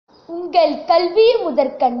உங்கள் கல்வி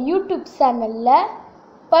முதற்கண் யூடியூப் சேனல்ல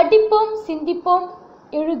படிப்போம், சிந்திப்போம்,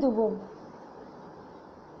 எழுதுவோம்.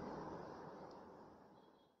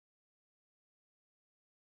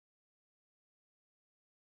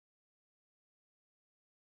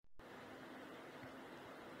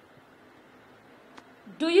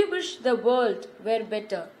 Do you wish the world were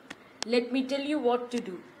better? Let me tell you what to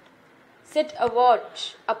do. Set a watch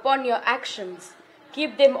upon your actions.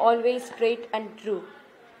 Keep them always straight and true.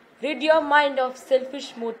 Rid your mind of selfish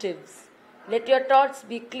motives. Let your thoughts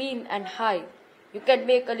be clean and high. You can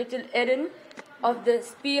make a little errand of the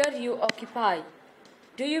sphere you occupy.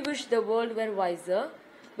 Do you wish the world were wiser?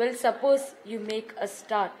 Well, suppose you make a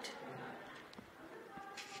start.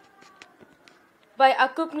 By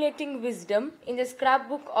accumulating wisdom in the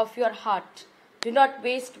scrapbook of your heart. Do not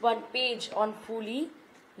waste one page on folly.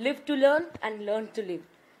 Live to learn and learn to live.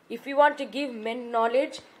 If you want to give men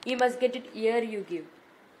knowledge, you must get it ere you give.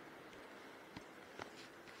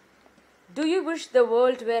 Do you wish the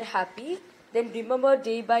world were happy? Then remember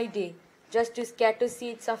day by day, just to scatter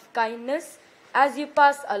seeds of kindness as you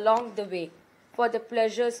pass along the way, for the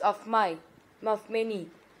pleasures of many,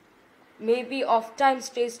 maybe of time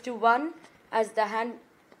stays to one, as the hand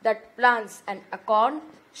that plants an acorn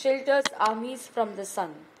shelters armies from the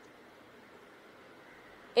sun.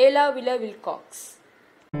 Ella Willa Wilcox.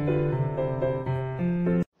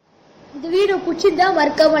 இந்த video பிடிச்சிருந்தா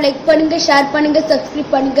மறக்காம like பண்ணுங்க, share பண்ணுங்க,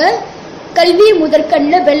 subscribe பண்ணுங்க. கல்வி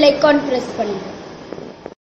முதற்கண்ல bell icon press பண்ணுங்க.